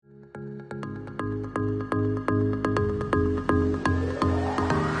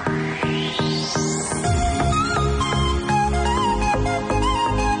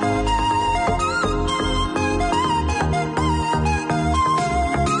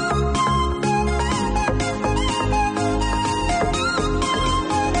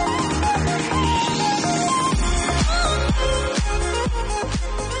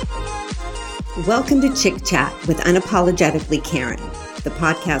Welcome to Chick Chat with Unapologetically Karen, the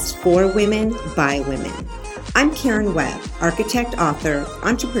podcast for women by women. I'm Karen Webb, architect, author,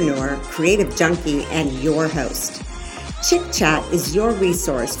 entrepreneur, creative junkie, and your host. Chick Chat is your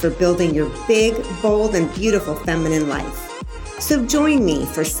resource for building your big, bold, and beautiful feminine life. So join me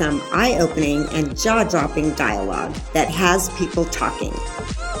for some eye-opening and jaw-dropping dialogue that has people talking.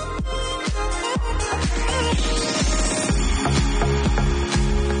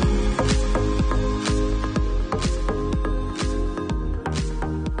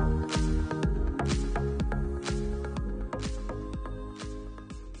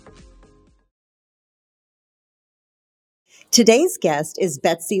 Today's guest is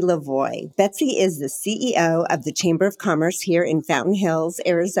Betsy LaVoie. Betsy is the CEO of the Chamber of Commerce here in Fountain Hills,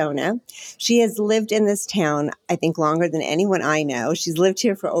 Arizona. She has lived in this town, I think, longer than anyone I know. She's lived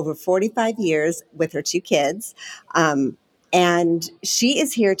here for over 45 years with her two kids. And she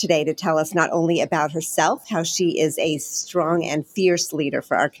is here today to tell us not only about herself, how she is a strong and fierce leader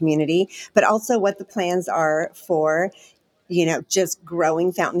for our community, but also what the plans are for just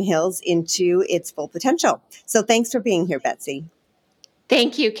growing Fountain Hills into its full potential. So thanks for being here, Betsy.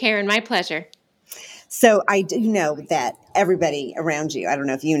 Thank you, Karen. My pleasure. So I do know that everybody around you, I don't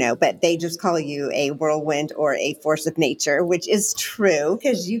know if you know, but they just call you a whirlwind or a force of nature, which is true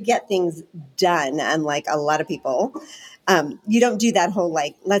because you get things done, unlike a lot of people. You don't do that whole,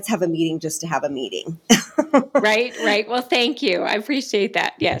 let's have a meeting just to have a meeting. Right. Well, thank you. I appreciate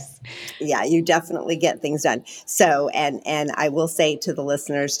that. Yes. Yeah, you definitely get things done. So, and I will say to the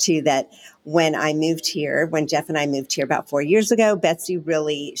listeners too, that when Jeff and I moved here about 4 years ago, Betsy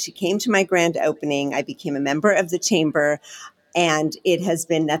she came to my grand opening. I became a member of the chamber, and it has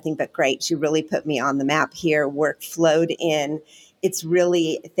been nothing but great. She really put me on the map here. Work flowed in. It's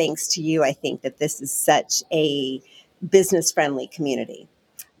really thanks to you, I think, that this is such a business-friendly community,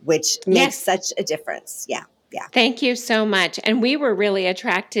 which makes such a difference. Yeah. Thank you so much. And we were really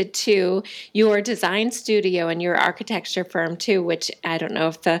attracted to your design studio and your architecture firm too, which I don't know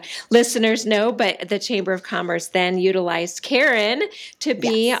if the listeners know, but the Chamber of Commerce then utilized Karen to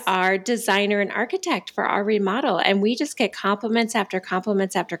be our designer and architect for our remodel. And we just get compliments after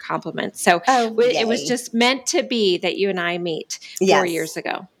compliments after compliments. So it was just meant to be that you and I meet 4 years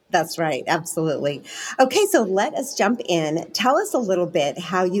ago. That's right. Absolutely. Okay, so let us jump in. Tell us a little bit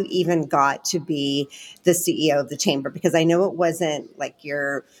how you even got to be the CEO of the chamber, because I know it wasn't like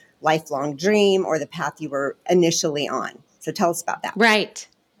your lifelong dream or the path you were initially on. So tell us about that. Right.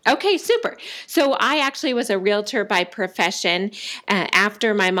 Okay, super. So I actually was a realtor by profession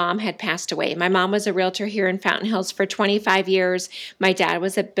after my mom had passed away. My mom was a realtor here in Fountain Hills for 25 years. My dad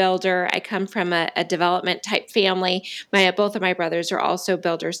was a builder. I come from a development type family. Both of my brothers are also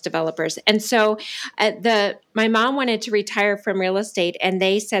builders, developers. And so my mom wanted to retire from real estate, and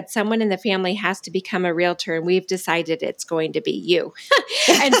they said someone in the family has to become a realtor, and we've decided it's going to be you.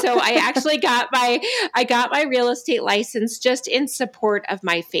 And so I actually got my real estate license just in support of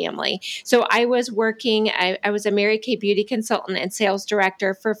my family. So I was working, I was a Mary Kay beauty consultant and sales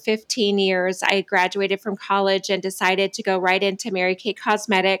director for 15 years. I graduated from college and decided to go right into Mary Kay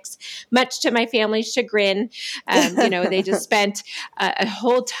Cosmetics, much to my family's chagrin. They just spent a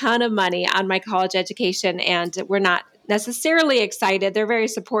whole ton of money on my college education, and we're not necessarily excited. They're a very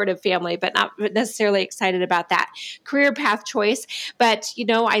supportive family, but not necessarily excited about that career path choice. But,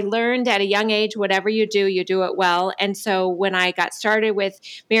 I learned at a young age, whatever you do it well. And so when I got started with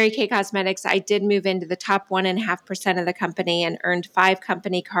Mary Kay Cosmetics, I did move into the top 1.5% of the company and earned 5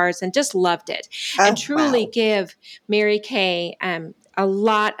 company cars and just loved it. And truly give Mary Kay a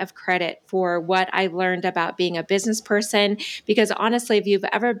lot of credit for what I learned about being a business person, because honestly, if you've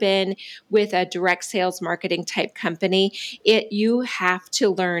ever been with a direct sales marketing type company, you have to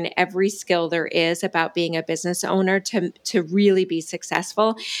learn every skill there is about being a business owner to really be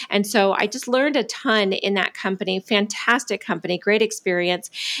successful. And so I just learned a ton in that company, fantastic company, great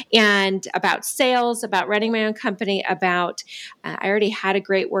experience, and about sales, about running my own company, about I already had a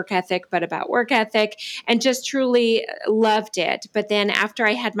great work ethic, but about work ethic, and just truly loved it. But then after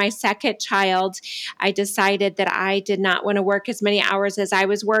I had my second child, I decided that I did not want to work as many hours as I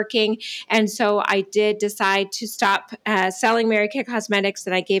was working. And so I did decide to stop selling Mary Kay Cosmetics,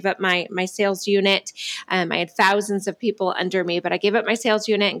 and I gave up my sales unit. I had thousands of people under me, but I gave up my sales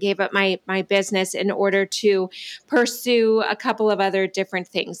unit and gave up my business in order to pursue a couple of other different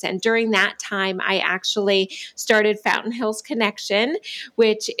things. And during that time, I actually started Fountain Hills Connection,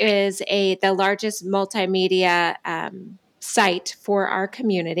 which is the largest multimedia site for our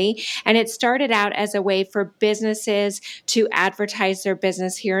community. And it started out as a way for businesses to advertise their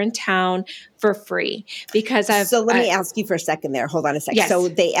business here in town for free because I've, So let me ask you for a second there. Hold on a sec. yes,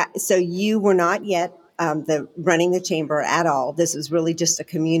 So you were not yet the running the chamber at all. This was really just a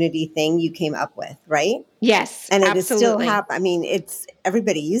community thing you came up with, right? yes, And it is still absolutely. I mean, it's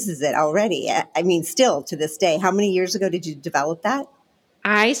everybody uses it already. I mean, still to this day. How many years ago did you develop that?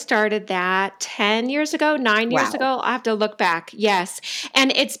 I started that 10 years ago, 9 years Wow. ago. I'll have to look back. Yes.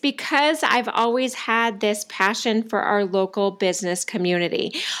 And it's because I've always had this passion for our local business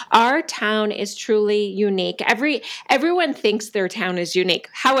community. Our town is truly unique. Everyone thinks their town is unique.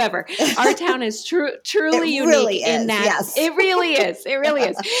 However, our town is It truly unique really in is. that Yes. it really is. It really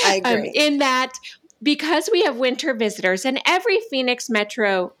is. I agree. In that because we have winter visitors, and every Phoenix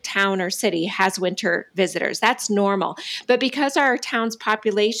metro town or city has winter visitors, that's normal. But because our town's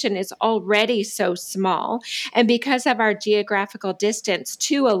population is already so small, and because of our geographical distance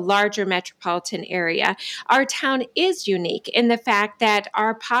to a larger metropolitan area, our town is unique in the fact that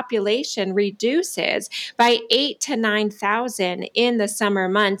our population reduces by 8 to 9,000 in the summer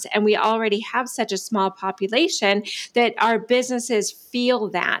months. And we already have such a small population that our businesses feel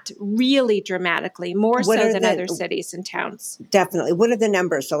that really dramatically, more What so are than other the cities and towns. Definitely. What are the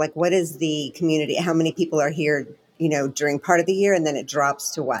numbers? So, like, what is the community? How many people are here, during part of the year, and then it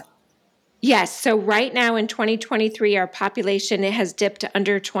drops to what? Yes. So right now in 2023, our population has dipped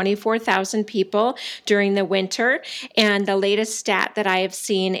under 24,000 people during the winter. And the latest stat that I have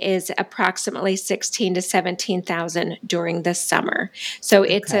seen is approximately 16 to 17,000 during the summer. So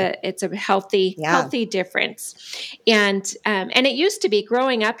Okay. it's a healthy, Yeah. healthy difference. And it used to be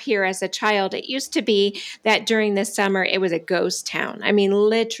growing up here as a child, it used to be that during the summer, it was a ghost town. I mean,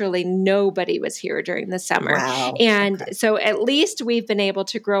 literally nobody was here during the summer. Wow. And Okay. so at least we've been able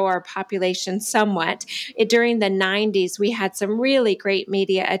to grow our population somewhat. During the 90s, we had some really great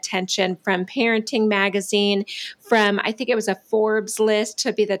media attention from Parenting Magazine, from I think it was a Forbes list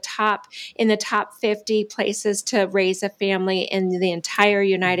to be the top 50 places to raise a family in the entire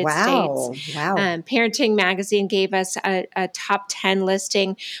United States. Wow. Wow. Parenting Magazine gave us a top 10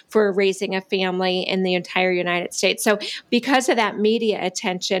 listing for raising a family in the entire United States. So because of that media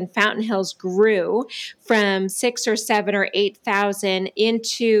attention, Fountain Hills grew from 6 or 7 or 8,000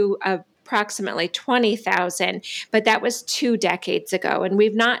 into approximately 20,000, but that was 2 decades ago. And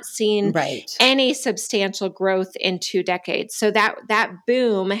we've not seen Right. any substantial growth in 2 decades. So that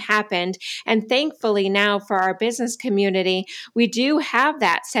boom happened. And thankfully now for our business community, we do have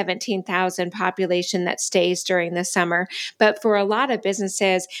that 17,000 population that stays during the summer. But for a lot of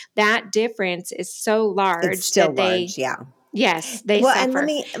businesses, that difference is so It's large still that they, large. Yeah. yes, they Well, and let suffer.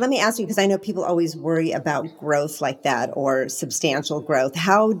 me let me ask you because I know people always worry about growth like that or substantial growth.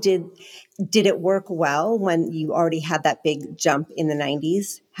 How did it work well when you already had that big jump in the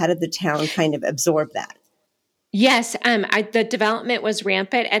 90s? How did the town kind of absorb that? Yes, the development was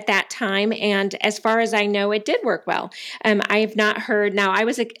rampant at that time, and as far as I know, it did work well. I have not heard. Now, I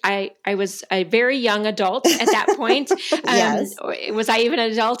was a very young adult at that point. Yes. Was I even an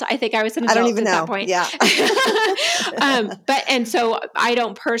adult? I think I was an I don't adult even at that know. point. Yeah. But and so I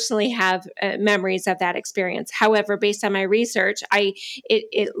don't personally have memories of that experience. However, based on my research,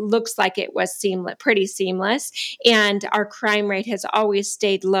 it looks like it was seamless, pretty seamless, and our crime rate has always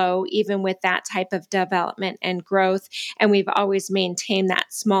stayed low, even with that type of development and growth. And we've always maintained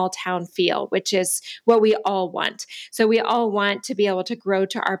that small town feel, which is what we all want. So we all want to be able to grow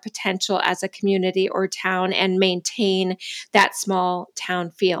to our potential as a community or town and maintain that small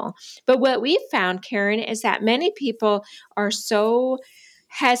town feel. But what we've found, Karen, is that many people are so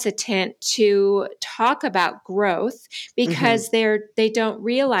hesitant to talk about growth Hmm. because they don't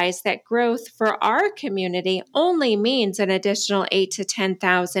realize that growth for our community only means an additional 8 to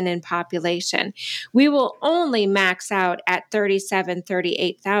 10,000 in population. We will only max out at 37,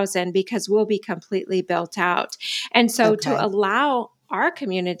 38,000 because we'll be completely built out. And so to Okay. allow our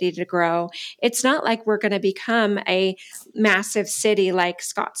community to grow, it's not like we're going to become a massive city like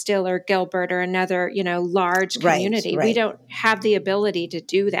Scottsdale or Gilbert or another, large Right. community. We Right. don't have the ability to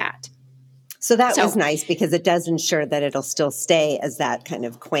do that. So that was So, nice because it does ensure that it'll still stay as that kind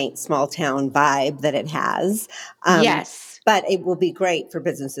of quaint small town vibe that it has. Um, yes. but it will be great for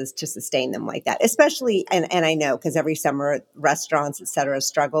businesses to sustain them like that, especially, and I know because every summer restaurants, et cetera,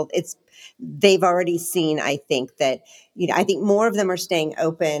 struggled. They've already seen, I think that, I think more of them are staying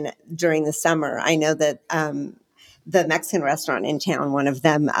open during the summer. I know that, the Mexican restaurant in town, one of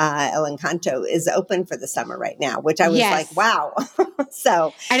them, El Encanto, is open for the summer right now, which I was like, Yes. wow.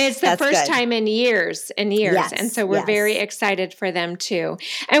 So And it's the that's first good. time in years and years. And Yes, so we're very yes. excited for them too.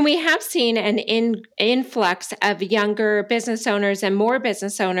 And we have seen an influx of younger business owners and more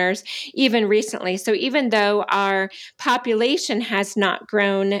business owners even recently. So even though our population has not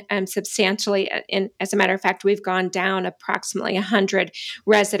grown substantially, as a matter of fact, we've gone down approximately 100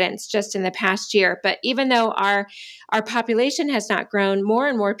 residents just in the past year. But even though our population has not grown, more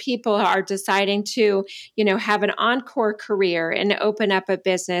and more people are deciding to, have an encore career and open up a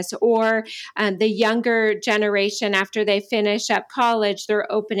business, or the younger generation, after they finish up college,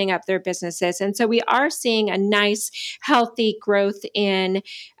 they're opening up their businesses. And so we are seeing a nice, healthy growth in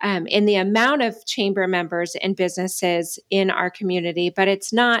the amount of chamber members and businesses in our community, but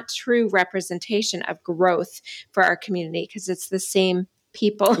it's not true representation of growth for our community because it's the same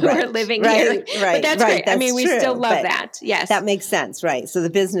people who are Right, living here. right, But right, that's right. great. I mean, That's we still true. love But that. Yes. that makes sense, right? So the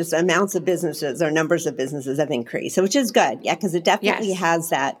business amounts of businesses or numbers of businesses have increased, so which is good. Yeah, because it definitely Yes. has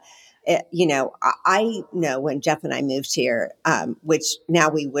that. I know when Jeff and I moved here, which now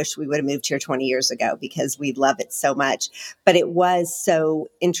we wish we would have moved here 20 years ago because we love it so much. But it was so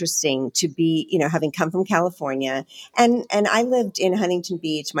interesting to be, having come from California, and I lived in Huntington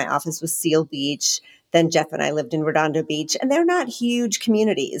Beach. My office was Seal Beach. Then Jeff and I lived in Redondo Beach, and they're not huge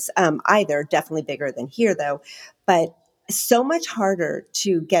communities either. Definitely bigger than here, though, but so much harder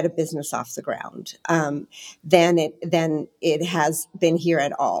to get a business off the ground than it has been here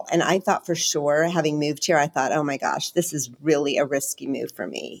at all. And I thought for sure, having moved here, I thought, oh my gosh, this is really a risky move for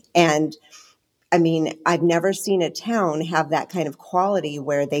me. And I mean, I've never seen a town have that kind of quality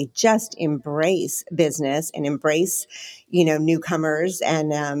where they just embrace business and embrace, newcomers,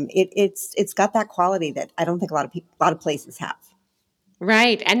 and it's got that quality that I don't think a lot of places have.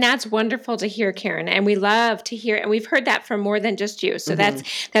 Right. And that's wonderful to hear, Karen. And we love to hear, and we've heard that from more than just you. So Hmm. that's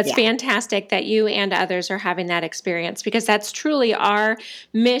Yeah. fantastic that you and others are having that experience, because that's truly our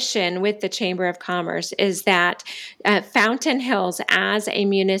mission with the Chamber of Commerce, is that Fountain Hills, as a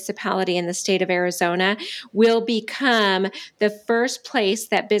municipality in the state of Arizona, will become the first place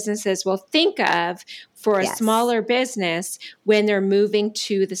that businesses will think of for a Yes. smaller business when they're moving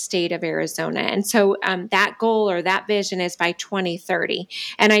to the state of Arizona. And so that goal or that vision is by 2030.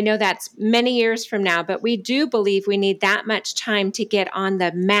 And I know that's many years from now, but we do believe we need that much time to get on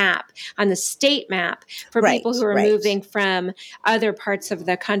the map, on the state map, for people Right. who are Right. moving from other parts of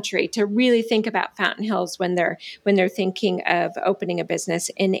the country to really think about Fountain Hills when they're thinking of opening a business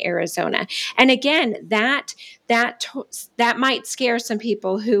in Arizona. And again, that that might scare some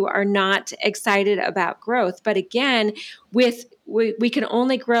people who are not excited about growth. But again, we can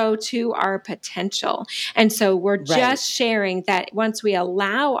only grow to our potential. And so we're just Right. sharing that once we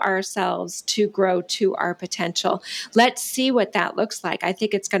allow ourselves to grow to our potential, let's see what that looks like. I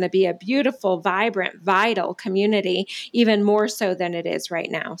think it's going to be a beautiful, vibrant, vital community, even more so than it is right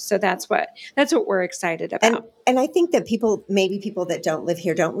now. So that's what we're excited And about. and I think that people that don't live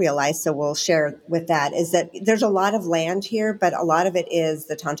here don't realize, so we'll share with that, is that there's a lot of land here, but a lot of it is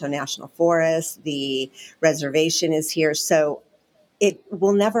the Tonto National Forest, the reservation is here. So it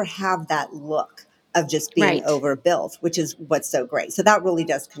will never have that look of just being Right. overbuilt, which is what's so great. So that really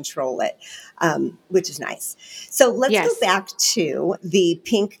does control it, which is nice. So let's go Yes. back to the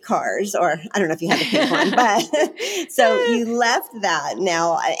pink cars, or I don't know if you had the pink one, but so you left that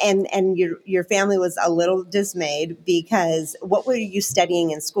now, and your family was a little dismayed because what were you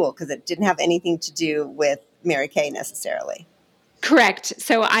studying in school? Because it didn't have anything to do with Mary Kay necessarily. Correct.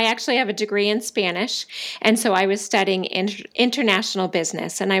 So I actually have a degree in Spanish. And so I was studying international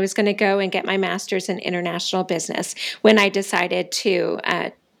business, and I was going to go and get my master's in international business when I decided to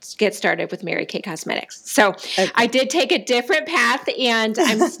get started with Mary Kay Cosmetics. So I Okay. did take a different path, and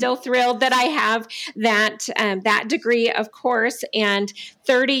I'm still thrilled that I have that degree, of course. And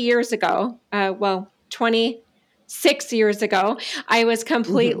 30 years ago, 26 years ago, I was Hmm.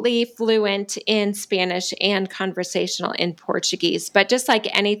 completely fluent in Spanish and conversational in Portuguese. But just like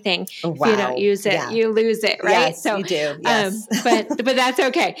anything, if you don't Wow. use it, Yeah. you lose it, right? Yes, So, you do. Yes. but that's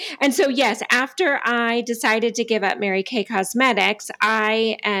okay. And so, yes, after I decided to give up Mary Kay Cosmetics,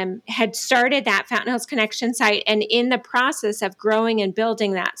 I had started that Fountain Hills Connection site, and in the process of growing and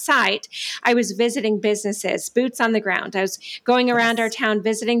building that site, I was visiting businesses, boots on the ground. I was going around our Yes. town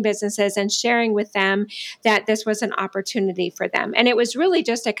visiting businesses and sharing with them that this was an opportunity for them. And it was really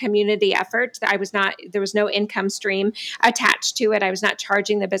just a community effort. There was no income stream attached to it. I was not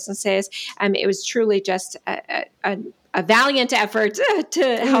charging the businesses. It was truly just a valiant effort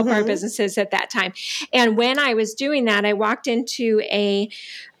to help our businesses at that time. And when I was doing that, I walked into a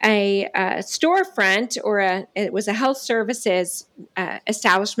storefront, or it was a health services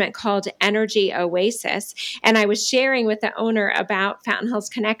establishment called Energy Oasis. And I was sharing with the owner about Fountain Hills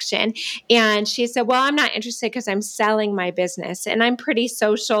Connection. And she said, well, I'm not interested because I'm selling my business and I'm pretty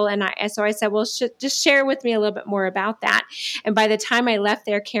social. So I said, well, just share with me a little bit more about that. And by the time I left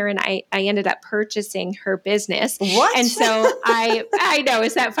there, Karen, I ended up purchasing her business. What? And so I know,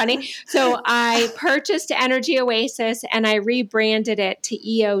 is that funny? So I purchased Energy Oasis and I rebranded it to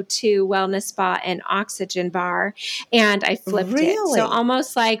EO2 Wellness Spa and Oxygen Bar, and I flipped it. So Really?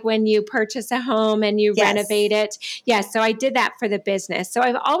 almost like when you purchase a home and you Yes. renovate it. Yes. So I did that for the business. So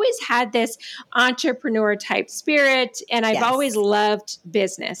I've always had this entrepreneur type spirit, and I've always loved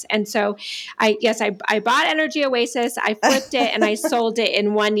business. And so I bought Energy Oasis, I flipped it, and I sold it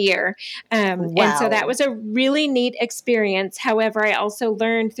in 1 year. And so that was a really neat experience. However, I also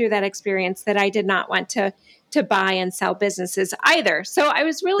learned through that experience that I did not want to buy and sell businesses either. So I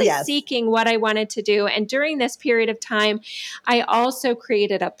was really seeking what I wanted to do. And during this period of time, I also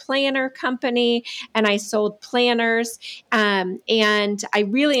created a planner company and I sold planners. And I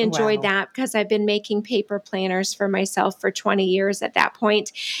really enjoyed that because I've been making paper planners for myself for 20 years at that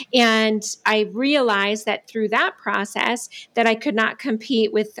point. And I realized that through that process that I could not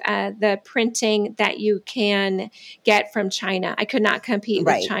compete with the printing that you can get from China. I could not compete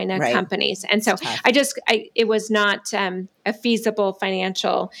with China companies. And so it was not a feasible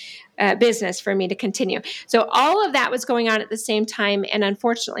financial business for me to continue. So all of that was going on at the same time. And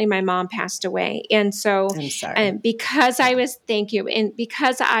unfortunately, my mom passed away. And so because I was, thank you. And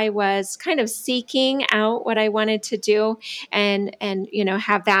because I was kind of seeking out what I wanted to do and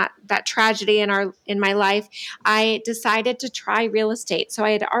have that tragedy in my life, I decided to try real estate. So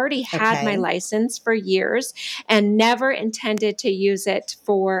I had already had my license for years and never intended to use it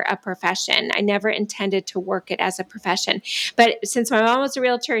for a profession. I never intended to work it as a profession. But since my mom was a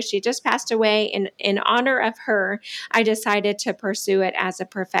realtor, she just passed away. In honor of her, I decided to pursue it as a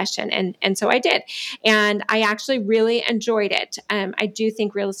profession. And so I did. And I actually really enjoyed it. I do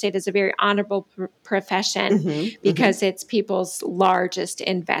think real estate is a very honorable profession because it's people's largest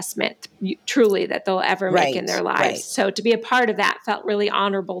investment, truly, that they'll ever make in their lives. So to be a part of that felt really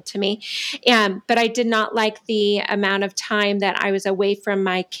honorable to me. But I did not like the amount of time that I was away from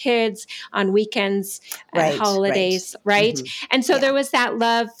my kids on weekends, holidays, And so there was that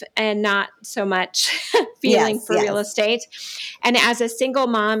love and not so much feeling for real estate. And as a single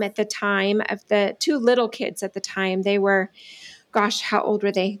mom at the time of the two little kids at the time, they were, gosh, how old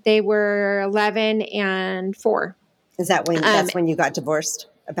were they? They were 11 and 4. Is that when that's when you got divorced?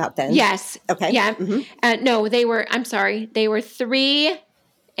 About then? Yes. Okay. Yeah. No, I'm sorry. They were 3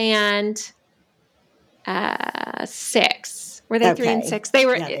 and 6. Were they 3 and 6? They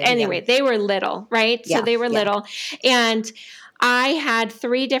were, they were little, right? So they were little. And I had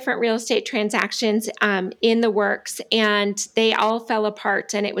 3 different real estate transactions in the works, and they all fell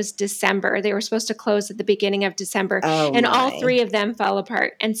apart. And it was December. They were supposed to close at the beginning of December, and all 3 of them fell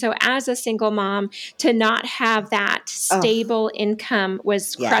apart. And so, as a single mom, to not have that stable income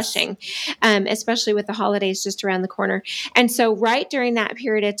was crushing, especially with the holidays just around the corner. And so, right during that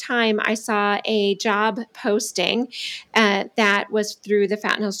period of time, I saw a job posting that was through the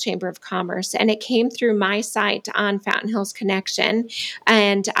Fountain Hills Chamber of Commerce, and it came through my site on Fountain Hills Connection.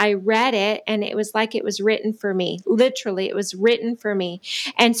 And I read it, and it was like it was written for me. Literally, it was written for me.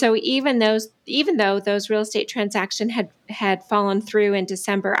 And so even though those real estate transactions had fallen through in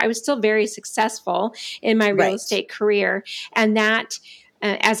December, I was still very successful in my real estate career, and that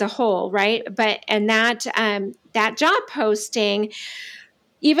as a whole, right? But that job posting,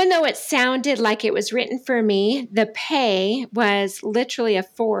 even though it sounded like it was written for me, the pay was literally a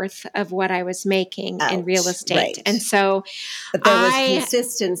fourth of what I was making in real estate. And so but there was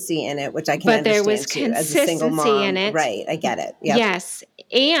consistency in it, which I can understand there was too, as a single mom. in it. Right. I get it. Yep. Yes.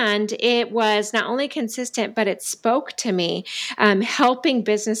 And it was not only consistent, but it spoke to me, helping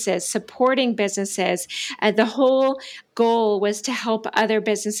businesses, supporting businesses. The whole goal was to help other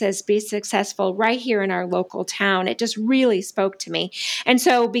businesses be successful right here in our local town. It just really spoke to me. And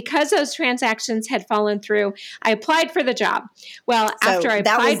so because those transactions had fallen through, I applied for the job. Well, after I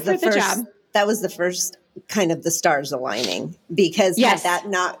applied for the job. That was the first kind of the stars aligning, because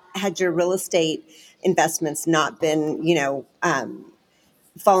had your real estate investments not been,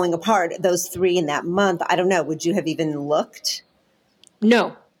 falling apart, those 3 in that month, I don't know, would you have even looked?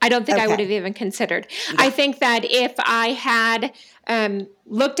 No. I don't think I would Okay. have even considered. I Yeah. think that if I had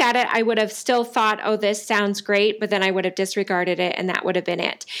looked at it, I would have still thought, oh, this sounds great, but then I would have disregarded it and that would have been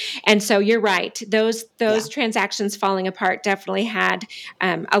it. And so you're right. Those Yeah. transactions falling apart definitely had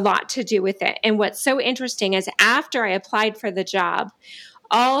a lot to do with it. And what's so interesting is after I applied for the job,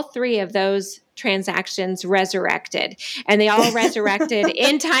 all three of those transactions resurrected, and they all resurrected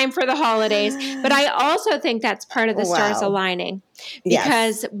in time for the holidays. But I also think that's part of the stars Wow. aligning, Yes.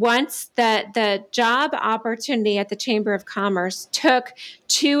 because once the job opportunity at the Chamber of Commerce took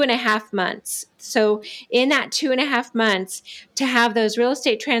 2.5 months. So in that 2.5 months, to have those real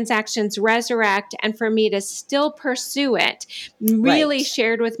estate transactions resurrect and for me to still pursue it, really Right.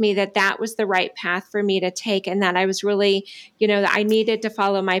 shared with me that that was the right path for me to take, and that I was really, that I needed to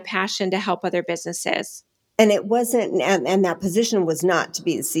follow my passion to help other businesses. And it wasn't, and that position was not to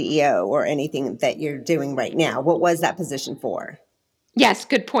be the CEO or anything that you're doing right now. What was that position for? Yes,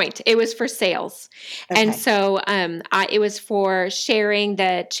 good point. It was for sales. And Okay. so it was for sharing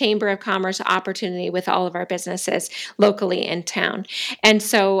the Chamber of Commerce opportunity with all of our businesses locally in town. And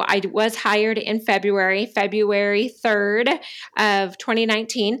so I was hired in February 3rd of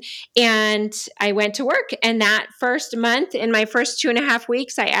 2019. And I went to work. And that first month, in my first 2.5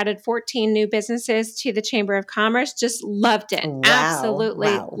 weeks, I added 14 new businesses to the Chamber of Commerce. Just loved it. Wow. Absolutely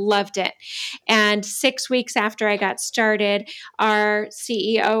Wow. loved it. And 6 weeks after I got started, our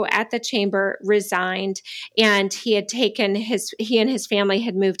CEO at the chamber resigned, and he and his family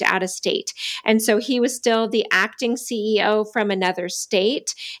had moved out of state. And so he was still the acting CEO from another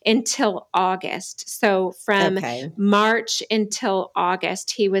state until August. So from Okay. March until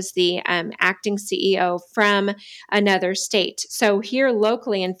August, he was the acting CEO from another state. So here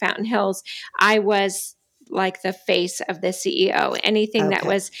locally in Fountain Hills, I was like the face of the CEO. Anything that Okay.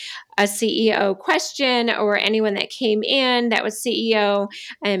 was a CEO question or anyone that came in that was CEO,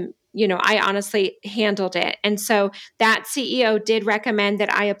 I honestly handled it. And so that CEO did recommend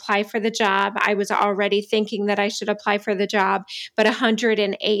that I apply for the job. I was already thinking that I should apply for the job, but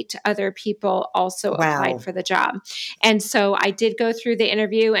 108 other people also applied Wow. for the job. And so I did go through the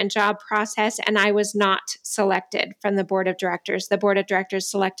interview and job process, and I was not selected from the board of directors. The board of directors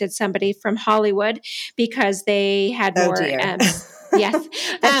selected somebody from Hollywood because they had Oh more, dear. yes,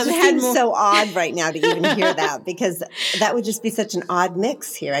 That just had seems more. so odd right now to even hear that, because that would just be such an odd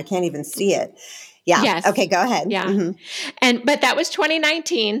mix here. I can't even see it. Yeah. Yes. Okay. Go ahead. Yeah. But that was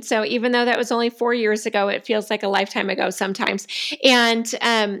 2019. So even though that was only 4 years ago, it feels like a lifetime ago sometimes. And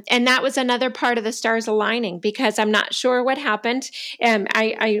that was another part of the stars aligning, because I'm not sure what happened.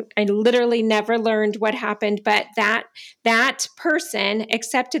 I literally never learned what happened, but that person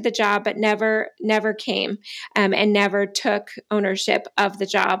accepted the job, but never came, and never took ownership of the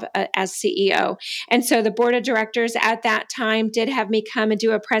job as CEO. And so the board of directors at that time did have me come and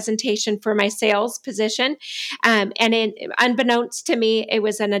do a presentation for my sales position. Unbeknownst to me, it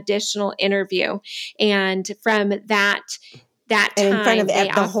was an additional interview. And from that And in front of time,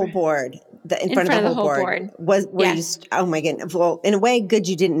 they the whole offer board, in in front of the front of whole the whole board, board. were you? Yes. Oh my goodness! Well, in a way, good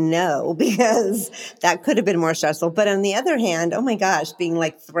you didn't know, because that could have been more stressful. But on the other hand, oh my gosh, being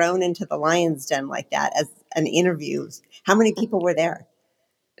like thrown into the lion's den like that as an interview. How many people were there?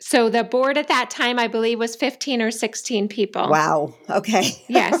 So the board at that time, I believe, was 15 or 16 people. Wow. Okay.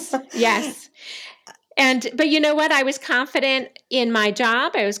 Yes. Yes. But you know what? I was confident in my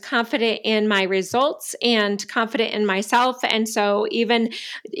job. I was confident in my results and confident in myself. And so even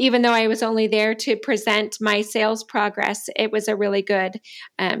though I was only there to present my sales progress, it was a really good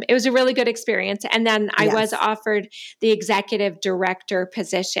experience. And then I was Yes. offered the executive director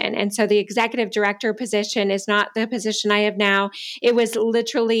position. And so the executive director position is not the position I have now. It was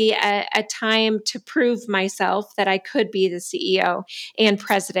literally a time to prove myself that I could be the CEO and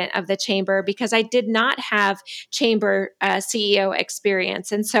president of the chamber, because I did not have chamber CEO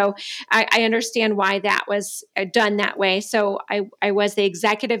experience. And so I understand why that was done that way. So I was the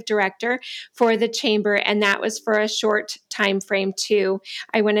executive director for the chamber, and that was for a short time frame too.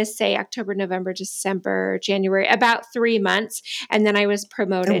 I want to say October, November, December, January, about 3 months. And then I was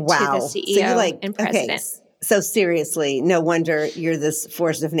promoted to the Wow. So you CEO like, and okay. president. So seriously, no wonder you're this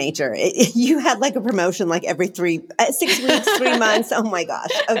force of nature. You had like a promotion like every 6 weeks, 3 months. Oh my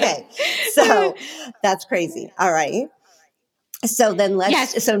gosh. Okay. So that's crazy. All right. So then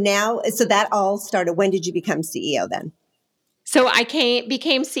Yes. so that all started. When did you become CEO then? So I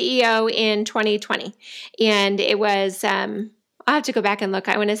became CEO in 2020, and it was I'll have to go back and look.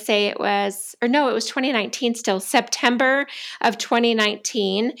 I want to say it was, or no, it was 2019 still. September of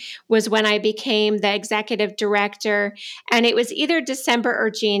 2019 was when I became the executive director. And it was either December or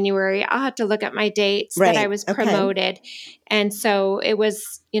January. I'll have to look at my dates that I Right. was Okay. promoted. And so it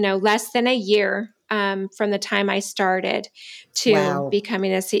was, less than a year from the time I started to Wow.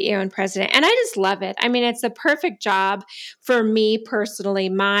 becoming a CEO and president. And I just love it. I mean, it's the perfect job for me personally.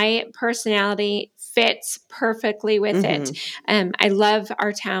 My personality fits perfectly with it. Hmm. I love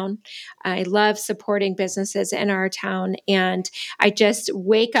our town. I love supporting businesses in our town. And I just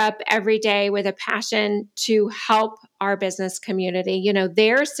wake up every day with a passion to help our business community.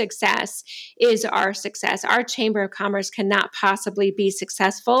 Their success is our success. Our Chamber of Commerce cannot possibly be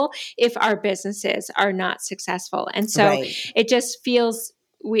successful if our businesses are not successful. And so Right. it just feels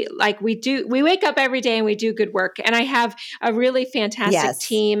we wake up every day and we do good work. And I have a really fantastic Yes.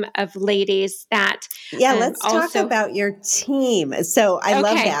 team of ladies that Yeah, let's talk also about your team. So I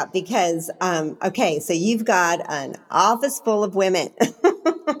love okay. that because, okay, so you've got an office full of women,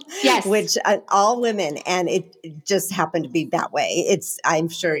 Yes. which all women, and it just happened to be that way. I'm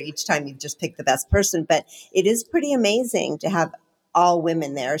sure each time you just pick the best person, but it is pretty amazing to have all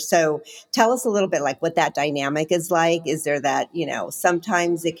women there. So tell us a little bit like what that dynamic is like. Is there that,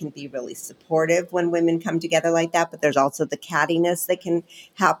 sometimes it can be really supportive when women come together like that, but there's also the cattiness that can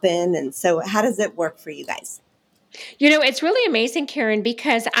happen. And so how does it work for you guys? It's really amazing, Karen,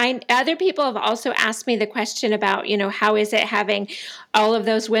 because other people have also asked me the question about, how is it having all of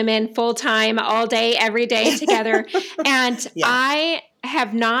those women full time all day, every day together? And Yeah, I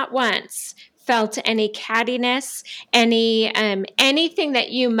have not once felt any cattiness, anything that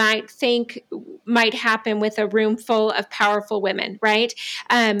you might think might happen with a room full of powerful women, right?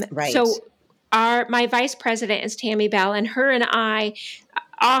 right. So my vice president is Tammy Bell, and her and I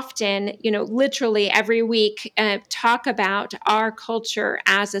often, literally every week, talk about our culture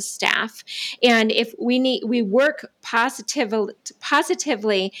as a staff. And if we work positively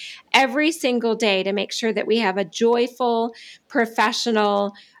every single day to make sure that we have a joyful,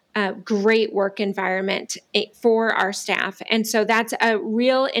 professional, great work environment for our staff. And so that's a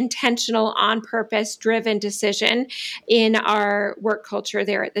real intentional, on purpose driven decision in our work culture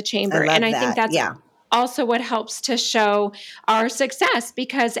there at the I chamber. And love I think that. that's Yeah. also what helps to show our success,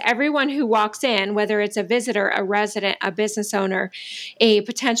 because everyone who walks in, whether it's a visitor, a resident, a business owner, a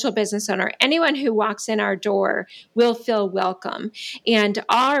potential business owner, anyone who walks in our door will feel welcome. And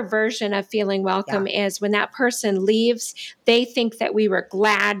our version of feeling Yeah. welcome is when that person leaves, they think that we were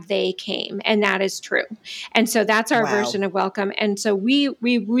glad they came, and that is true. And so that's our Wow. version of welcome. And so we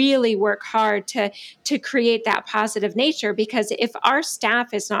really work hard to create that positive nature, because if our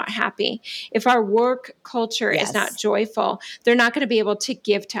staff is not happy, if our work culture is not Yes. joyful, they're not going to be able to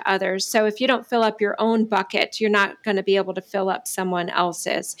give to others. So if you don't fill up your own bucket, you're not going to be able to fill up someone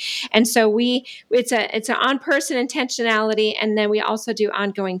else's. And so it's an on-person intentionality, and then we also do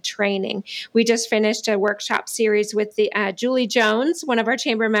ongoing training. We just finished a workshop series with the Julie Jones, one of our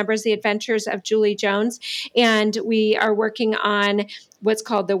chamber members, The Adventures of Julie Jones, and we are working on what's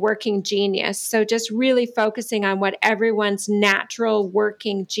called the working genius. So just really focusing on what everyone's natural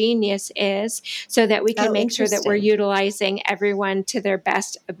working genius is, so that we can Oh, make sure that we're interesting. utilizing everyone to their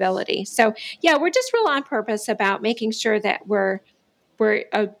best ability. So yeah, we're just real on purpose about making sure that we're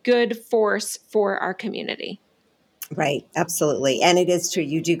a good force for our community. Right, absolutely. And it is true.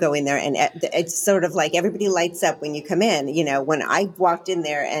 You do go in there, and it's sort of like everybody lights up when you come in. When I walked in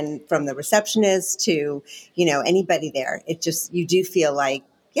there, and from the receptionist to, anybody there, it just, you do feel like,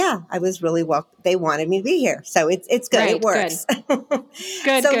 yeah, I was really well, they wanted me to be here. So it's good. It Right. Good. works.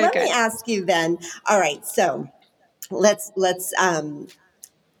 Good. So Good. let me Good. ask you then. All right. So let's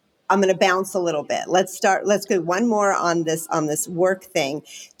I'm going to bounce a little bit. Let's go one more on this work thing.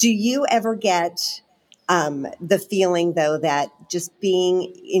 Do you ever get the feeling though that just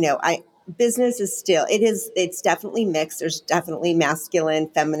being, I business is still, it's definitely mixed. There's definitely masculine,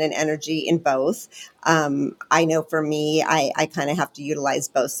 feminine energy in both. I know for me, I kind of have to utilize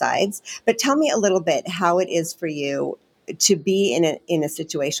both sides. But tell me a little bit how it is for you to be in a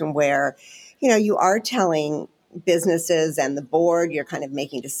situation where, you are telling businesses and the board, you're kind of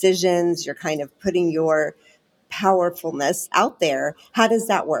making decisions, you're kind of putting your powerfulness out there. How does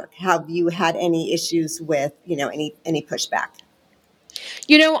that work? Have you had any issues with, any pushback?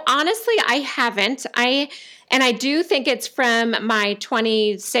 Honestly, I haven't. And I do think it's from my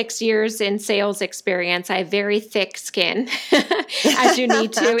 26 years in sales experience. I have very thick skin, as you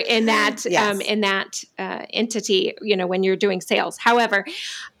need to Yes. in that entity. When you're doing sales. However,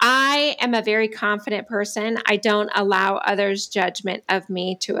 I am a very confident person. I don't allow others' judgment of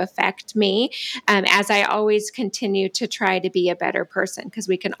me to affect me, as I always continue to try to be a better person because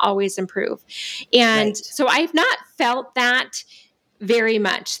we can always improve. And Right. so I've not felt that very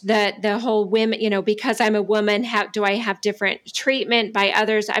much. The whole women, because I'm a woman, do I have different treatment by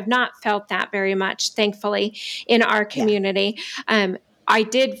others? I've not felt that very much, thankfully, in our Yeah. community. I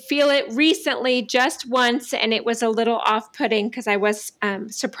did feel it recently just once, and it was a little off putting because I was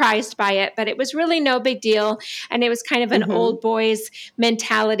surprised by it, but it was really no big deal. And it was kind of an Hmm. old boys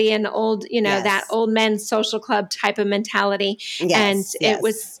mentality and that Yes. old men's social club type of mentality. And Yes.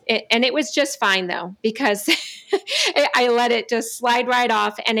 Yes. it was just fine though, because I let it just slide right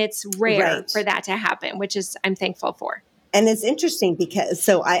off. And it's rare Right. for that to happen, which is, I'm thankful for. And it's interesting because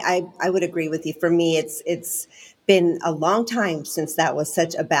I would agree with you. For me, it's been a long time since that was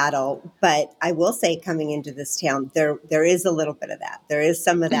such a battle. But I will say, coming into this town, there is a little bit of that. There is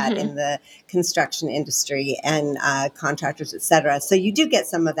some of that Hmm. in the construction industry and contractors, et cetera. So you do get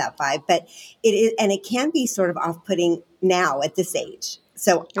some of that vibe, but it is, and it can be sort of off putting now at this age.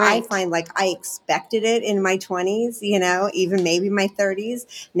 So I Right. find like I expected it in my 20s, even maybe my 30s.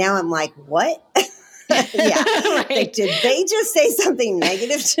 Now I'm like, what? Yeah. Like, Right. did they just say something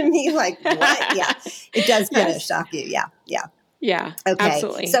negative to me? Like, what? Yeah. It does kind of Yes. shock you. Yeah. Yeah. Yeah, Okay.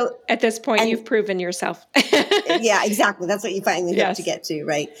 absolutely. So, At this point, and you've proven yourself. yeah, exactly. That's what you finally hope to Yes. get to.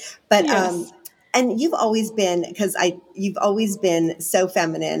 Right. But, Yes. and you've always been, you've always been so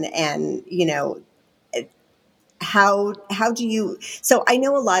feminine and, how do you, so I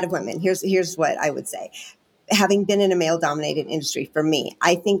know a lot of women, here's what I would say. Having been in a male dominated industry for me,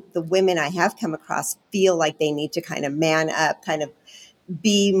 I think the women I have come across feel like they need to kind of man up, kind of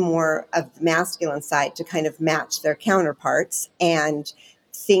be more of the masculine side to kind of match their counterparts and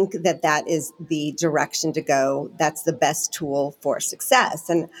think that that is the direction to go. That's the best tool for success.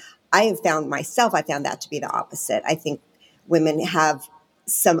 And I found that to be the opposite. I think women have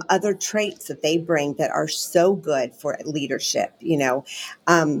some other traits that they bring that are so good for leadership.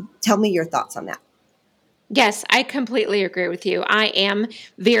 Tell me your thoughts on that. Yes, I completely agree with you. I am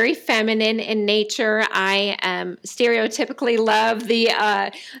very feminine in nature. I stereotypically love the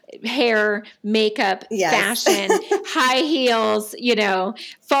hair, makeup, Yes. fashion, high heels,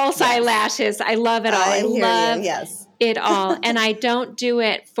 false Yes. eyelashes. I love it all. I I hear you. love Yes. it all. And I don't do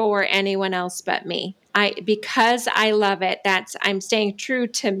it for anyone else but me. Because I love it, I'm staying true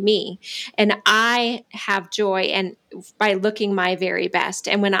to me, and I have joy and by looking my very best.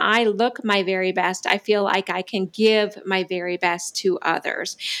 And when I look my very best, I feel like I can give my very best to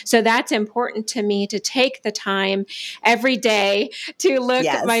others. So that's important to me, to take the time every day to look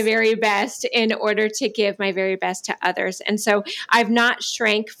my Yes. very best in order to give my very best to others. And so I've not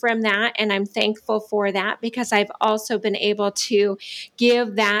shrank from that. And I'm thankful for that, because I've also been able to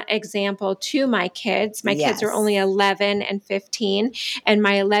give that example to my kids. My kids are only Yes. 11 and 15. And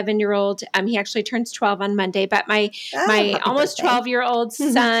my 11-year-old, he actually turns 12 on Monday, but Oh, my happy almost birthday. 12-year-old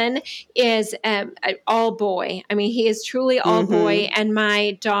son is all boy. I mean, he is truly all boy. Mm-hmm. And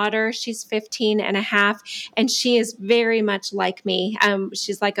my daughter, she's 15 and a half, and she is very much like me.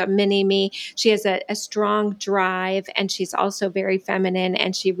 She's like a mini me. She has a strong drive, and she's also very feminine,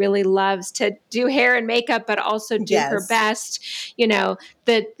 and she really loves to do hair and makeup, but also do her Yes. best,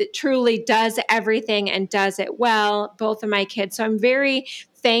 that truly does everything and does it well, both of my kids. So I'm very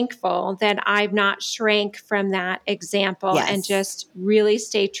thankful that I've not shrank from that example and Yes. just really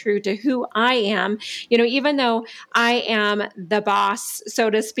stay true to who I am. Even though I am the boss,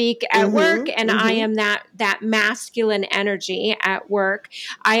 so to speak, at work, Mm-hmm. and I Mm-hmm. am that masculine energy at work,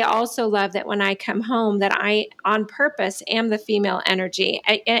 I also love that when I come home that I on purpose am the female energy.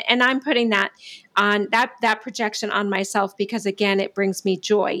 And I'm putting that on that projection on myself, because again, it brings me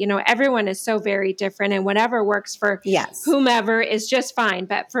joy. Everyone is so very different, and whatever works for Yes. whomever is just fine.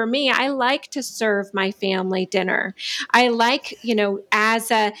 But for me, I like to serve my family dinner. I like, as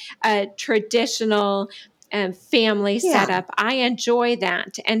a traditional family Yeah. setup, I enjoy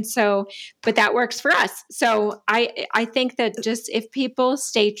that. And so, but that works for us. So I think that just if people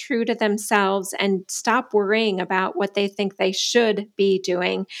stay true to themselves and stop worrying about what they think they should be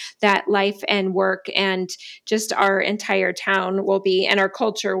doing, that life and work and just our entire town will be, and our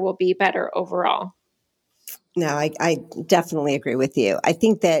culture will be better overall. No, I definitely agree with you. I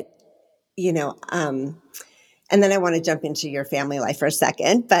think that, you know, um, and then I want to jump into your family life for a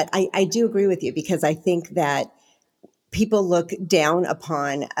second, but I do agree with you because I think that people look down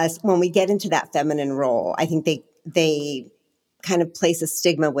upon us when we get into that feminine role. I think they kind of place a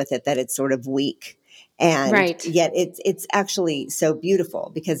stigma with it that it's sort of weak. And Right. yet it's actually so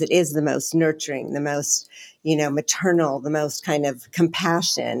beautiful because it is the most nurturing, the most, maternal, the most kind of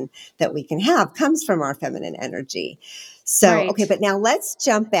compassion that we can have comes from our feminine energy. So, okay, Right. but now let's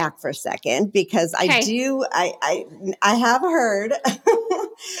jump back for a second because Okay. I have heard.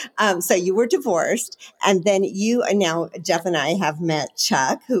 So you were divorced, and then now Jeff and I have met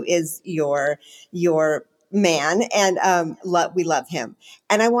Chuck, who is your man, and we love him.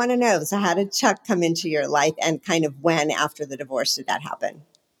 And I want to know, so how did Chuck come into your life, and kind of when after the divorce did that happen?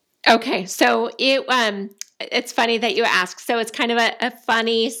 Okay, so it's funny that you ask. So it's kind of a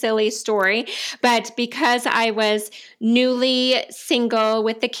funny, silly story, but because I was newly single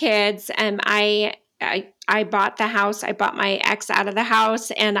with the kids, I bought the house. I bought my ex out of the house,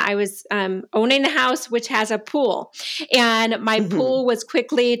 and I was owning the house, which has a pool, and my Hmm. pool was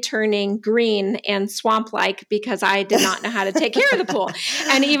quickly turning green and swamp-like because I did not know how to take care of the pool.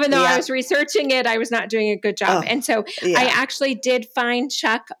 And even though I Yeah. was researching it, I was not doing a good job. Oh, And so I yeah. actually did find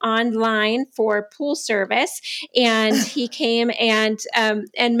Chuck online for pool service, and he came and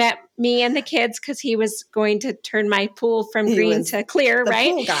met me and the kids because he was going to turn my pool from He green was to clear, the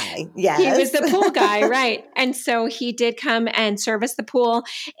right? pool guy. He was Yes. the pool guy, right? And so he did come and service the pool.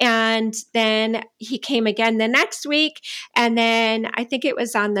 And then he came again the next week. And then I think it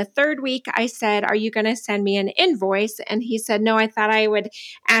was on the third week, I said, "Are you going to send me an invoice?" And he said, "No, I thought I would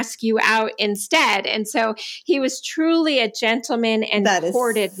ask you out instead." And so he was truly a gentleman and That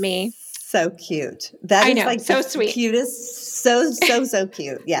courted is me. so cute. That I is know, like the so sweet. cutest, so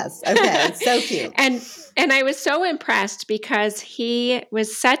cute. Yes. Okay. So cute. and and I was so impressed because he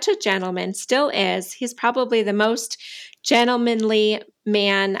was such a gentleman, still is. He's probably the most gentlemanly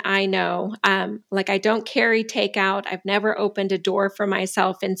man I know. Like I don't carry takeout. I've never opened a door for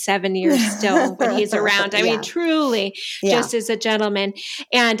myself in 7 years still when he's around. I mean, Yeah. truly Yeah. just as a gentleman.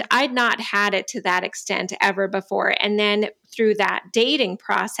 And I'd not had it to that extent ever before. And then through that dating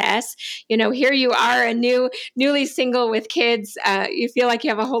process, here you are, newly single with kids. You feel like you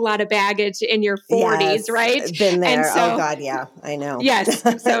have a whole lot of baggage in your 40s, Yes. right? Been And there. Oh so, God. Yeah. I know. yes,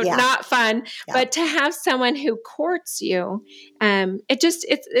 so Yeah. not fun. Yeah. But to have someone who courts you,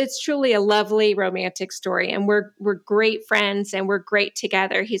 it's truly a lovely romantic story, and we're great friends, and we're great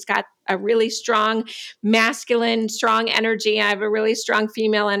together. He's got a really strong masculine, strong energy. I have a really strong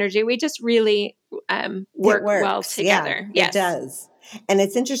female energy. We just really It work well works. Yeah, together. it Yes. does. And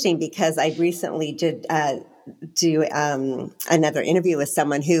it's interesting because I recently did do another interview with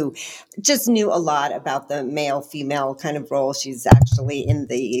someone who just knew a lot about the male female kind of role. She's actually in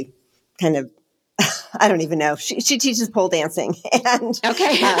the kind of I don't even know. She teaches pole dancing Okay. and How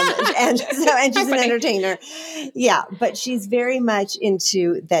she's an funny. entertainer. Yeah, but she's very much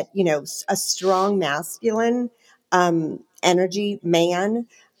into that, a strong masculine energy man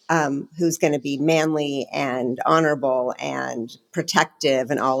who's going to be manly and honorable and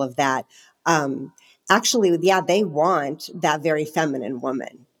protective and all of that. Um, Actually, yeah, they want that very feminine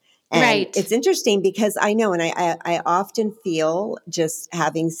woman. And Right. it's interesting because I know, and I often feel just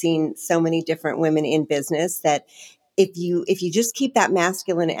having seen so many different women in business that if you just keep that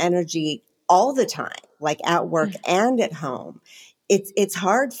masculine energy all the time, like at work and at home, it's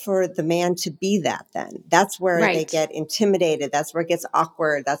hard for the man to be that. Then that's where they Right. get intimidated. That's where it gets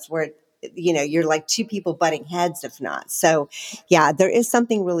awkward. That's where you're like two people butting heads, if not. So, yeah, there is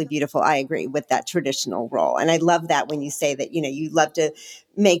something really beautiful. I agree with that traditional role, and I love that when you say that you love to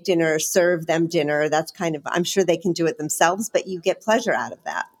make dinner, serve them dinner. That's kind of, I'm sure they can do it themselves, but you get pleasure out of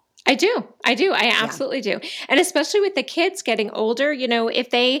that. I do. I do. I Yeah. absolutely do. And especially with the kids getting older, if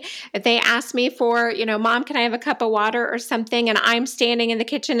they ask me for, "Mom, can I have a cup of water or something?" and I'm standing in the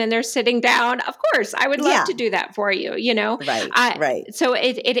kitchen and they're sitting down, of course, I would love Yeah. to do that for you. Right. I Right. so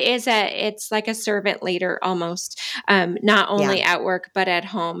it's like a servant leader almost, not Yeah. only at work but at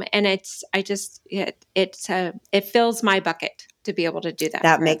home. And it fills my bucket to be able to do that for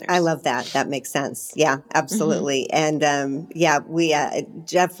I others. love that. That makes sense. Yeah, Hmm. absolutely. And yeah, we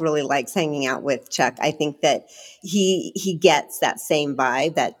Jeff really likes hanging out with Chuck. I think that he gets that same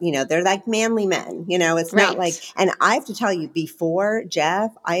vibe that they're like manly men. It's not like, Right. and I have to tell you, before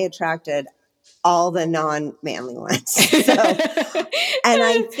Jeff, I attracted all the non-manly ones. So, and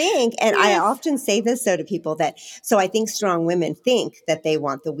I think, and I Yes. often say this so to people that, so I think strong women think that they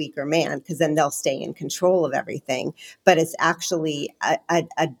want the weaker man because then they'll stay in control of everything. But it's actually a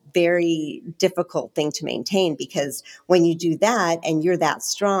very difficult thing to maintain because when you do that and you're that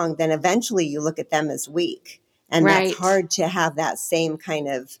strong, then eventually you look at them as weak. And that's Right. hard to have that same kind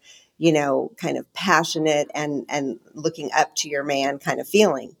of, kind of passionate and looking up to your man kind of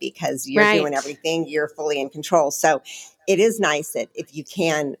feeling, because you're doing Right. everything, you're fully in control. So it is nice that if you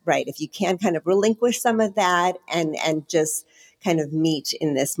can, right, if you can kind of relinquish some of that and just kind of meet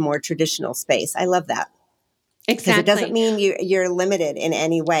in this more traditional space. I love that, because it doesn't Exactly. mean you're limited in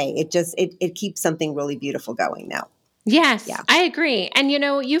any way. It just it keeps something really beautiful going now. Yes, Yeah. I agree. And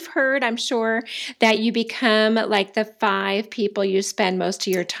you've heard, I'm sure, that you become like the 5 people you spend most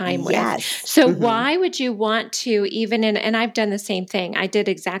of your time with. Yes. So Hmm. why would you want to, even and I've done the same thing. I did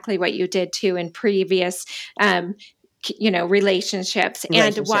exactly what you did too in previous um relationships. And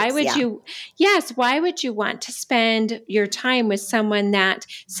why Relationships. would Yeah. you, yes, why would you want to spend your time with someone that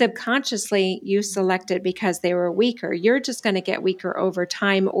subconsciously you selected because they were weaker? You're just going to get weaker over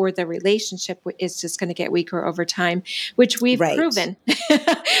time, or the relationship is just going to get weaker over time, which we've Right. proven.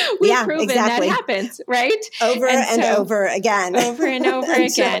 We've Yeah, proven that exactly. happens, right? Over And and so over again over and over until,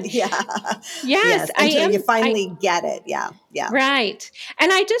 again. yeah. Yes, Yes, I until you am. finally get it. Yeah. Yeah. Right.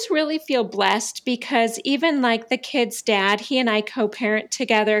 And I just really feel blessed because even like the kid's dad, he and I co parent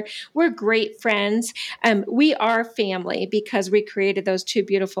together. We're great friends. We are family because we created those 2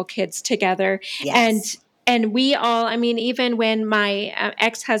 beautiful kids together. And Yes. and we all, I mean, even when my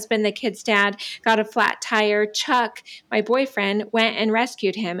ex husband, the kid's dad, got a flat tire, Chuck, my boyfriend, went and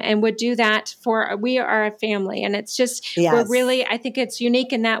rescued him and would do that for, we are a family. And it's just, we're Yes. really, I think it's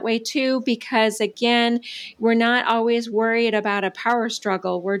unique in that way too, because again, we're not always worried about a power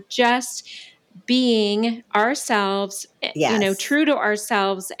struggle. We're just being ourselves, Yes. true to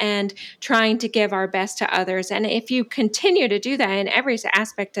ourselves and trying to give our best to others. And if you continue to do that in every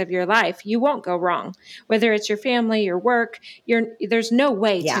aspect of your life, you won't go wrong. Whether it's your family, your work, there's no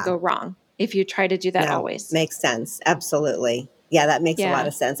way to Yeah. go wrong if you try to do that No, always. makes sense. Absolutely. Yeah, that makes a lot Yeah.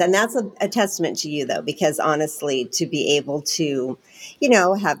 of sense. And that's a testament to you, though, because honestly, to be able to,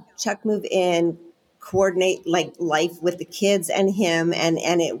 have Chuck move in, coordinate like life with the kids and him, and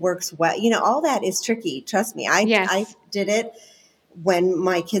it works well. All that is tricky. Trust me. I Yes. did it when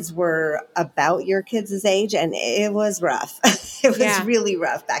my kids were about your kids' age, and it was rough. It was Yeah. really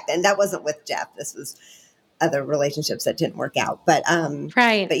rough back then. That wasn't with Jeff. This was other relationships that didn't work out. But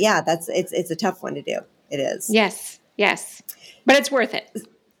Right. yeah, it's a tough one to do. It is. Yes. Yes. But it's worth it.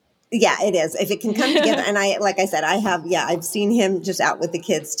 Yeah, it is. If it can come together, and like I said, I've seen him just out with the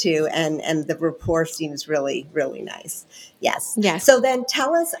kids too, and the rapport seems really, really nice. Yes. Yes. So then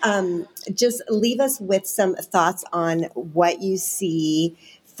tell us, just leave us with some thoughts on what you see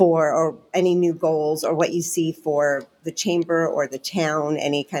for, or any new goals, or what you see for the chamber or the town,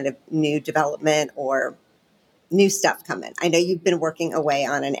 any kind of new development or new stuff coming. I know you've been working away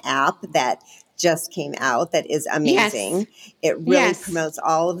on an app that just came out that is Yes. amazing. It really Yes. promotes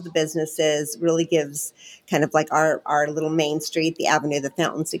all of the businesses, really gives kind of like our little main street, the Avenue of the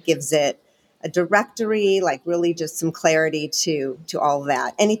Fountains, it gives it a directory, like really just some clarity to all of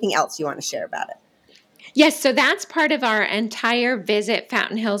that. Anything else you want to share about it? Yes, so that's part of our entire Visit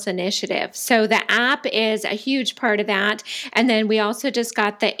Fountain Hills initiative. So the app is a huge part of that. And then we also just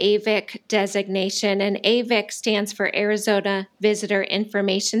got the AVIC designation, and AVIC stands for Arizona Visitor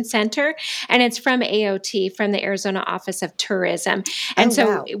Information Center. And it's from AOT, from the Arizona Office of Tourism. Oh, And so,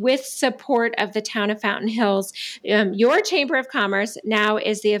 wow. with support of the town of Fountain Hills, your Chamber of Commerce now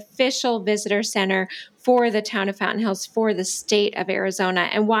is the official visitor center for the town of Fountain Hills, for the state of Arizona.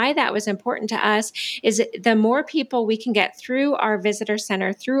 And why that was important to us is the more people we can get through our visitor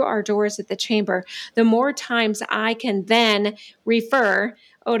center, through our doors at the chamber, the more times I can then refer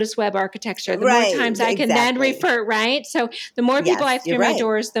Otis Webb Architecture, the more Right, times I can then exactly. refer, right? So the more people I Yes, have you're through my right.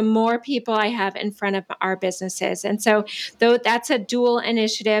 doors, the more people I have in front of our businesses. And so though that's a dual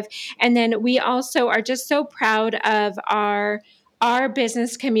initiative. And then we also are just so proud of our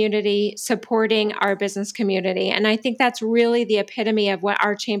business community supporting our business community. And I think that's really the epitome of what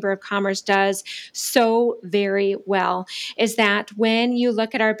our Chamber of Commerce does so very well, is that when you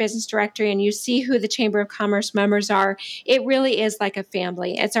look at our business directory and you see who the Chamber of Commerce members are, it really is like a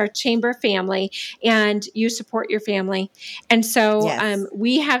family. It's our chamber family, and you support your family. And so Yes.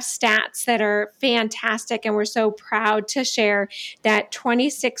 we have stats that are fantastic, and we're so proud to share that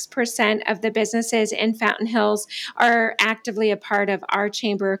 26% of the businesses in Fountain Hills are actively a part of our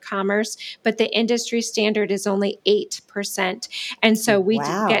Chamber of Commerce, but the industry standard is only 8%. And so we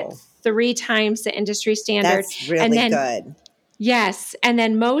get Wow. 3 times the industry standard. That's And really then good. Yes. And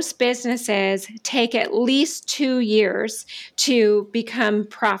then most businesses take at least 2 years to become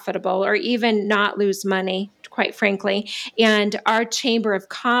profitable or even not lose money, quite frankly. And our Chamber of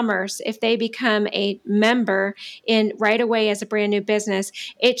Commerce, if they become a member in right away as a brand new business,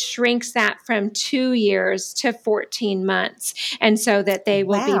 it shrinks that from 2 years to 14 months. And so that they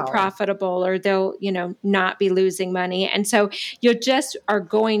will be Wow. profitable or they'll, not be losing money. And so you just are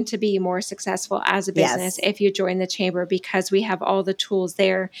going to be more successful as a business Yes. if you join the chamber because we have all the tools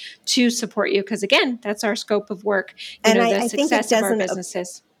there to support you. Because again, that's our scope of work, And the I think it success of our doesn't.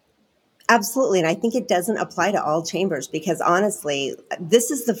 businesses. Absolutely. And I think it doesn't apply to all chambers because honestly,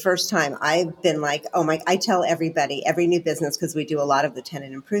 this is the first time I've been like, oh my, I tell everybody, every new business, because we do a lot of the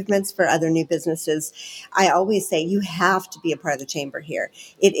tenant improvements for other new businesses. I always say, you have to be a part of the chamber here.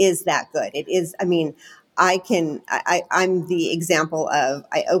 It is that good. It is, I mean, I'm the example of,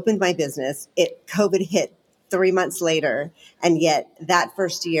 I opened my business, COVID hit 3 months later. And yet that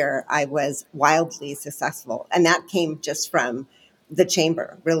first year I was wildly successful. And that came just from the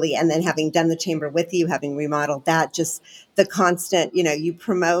chamber really, and then having done the chamber with you, having remodeled that, just the constant, you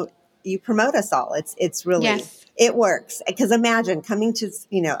promote us all. It's really, Yes, it works because imagine coming to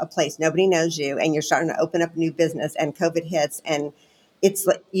a place nobody knows you and you're starting to open up a new business and COVID hits, and it's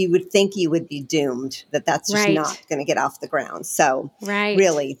like you would think you would be doomed, that's just right, not going to get off the ground. So right.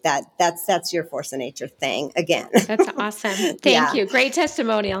 really that's your force of nature thing again. That's awesome. Thank Yeah. you. Great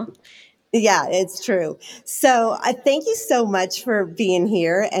testimonial. Yeah, it's true. So I thank you so much for being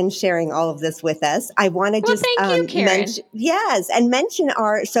here and sharing all of this with us. I want to Well, just thank you, Karen. mention, yes, and mention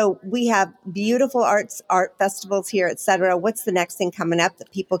so we have beautiful art festivals here, et cetera. What's the next thing coming up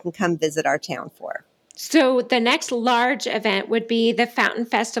that people can come visit our town for? So the next large event would be the Fountain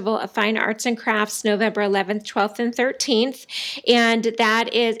Festival of Fine Arts and Crafts, November 11th, 12th, and 13th. And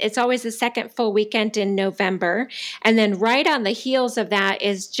it's always the second full weekend in November. And then right on the heels of that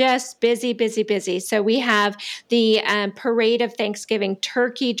is just busy, busy, busy. So we have the Parade of Thanksgiving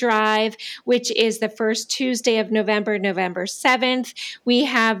Turkey Drive, which is the first Tuesday of November, November 7th. We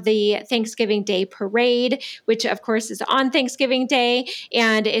have the Thanksgiving Day Parade, which of course is on Thanksgiving Day,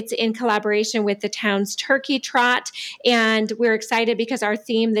 and it's in collaboration with the town's Turkey Trot. And we're excited because our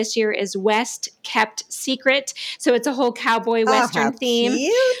theme this year is West Kept Secret. So it's a whole cowboy Oh, how Western theme,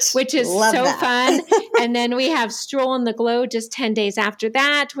 cute. which is Love so that. fun. And then we have Stroll in the Glow just 10 days after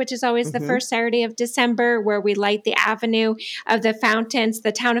that, which is always the Hmm. first Saturday of December, where we light the avenue of the fountains.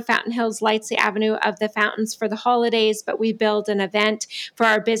 The town of Fountain Hills lights the avenue of the fountains for the holidays, but we build an event for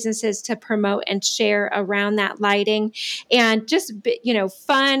our businesses to promote and share around that lighting. And just,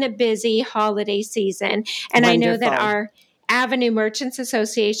 fun, busy holiday season. And I know that Wonderful. our Avenue Merchants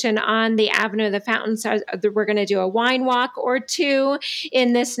Association on the Avenue of the Fountains, we're going to do a wine walk or two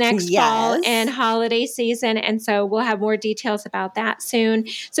in this next fall and Yes. holiday season. And so we'll have more details about that soon.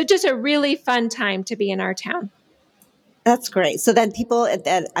 So just a really fun time to be in our town. That's great. So then we've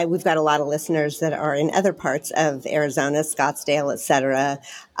got a lot of listeners that are in other parts of Arizona, Scottsdale, et cetera.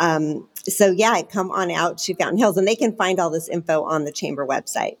 So yeah, come on out to Fountain Hills and they can find all this info on the chamber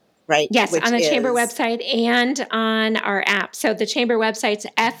website, right? Yes, on Which the Chamber is, website and on our app. So the Chamber website's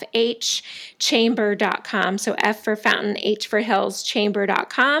fhchamber.com. So F for Fountain, H for Hills,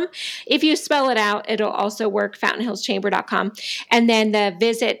 chamber.com. If you spell it out, it'll also work, fountainhillschamber.com. And then the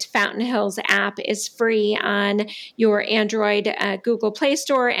Visit Fountain Hills app is free on your Android Google Play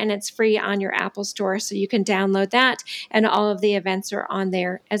Store, and it's free on your Apple Store. So you can download that, and all of the events are on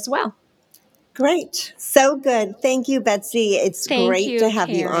there as well. great. So good. Thank you, Betsy. It's Thank great to you, have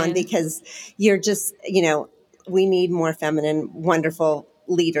you on Karen. because you're just, we need more feminine, wonderful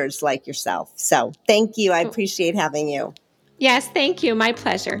leaders like yourself. So thank you. I appreciate having you. Yes, thank you. My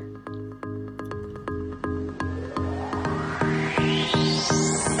pleasure.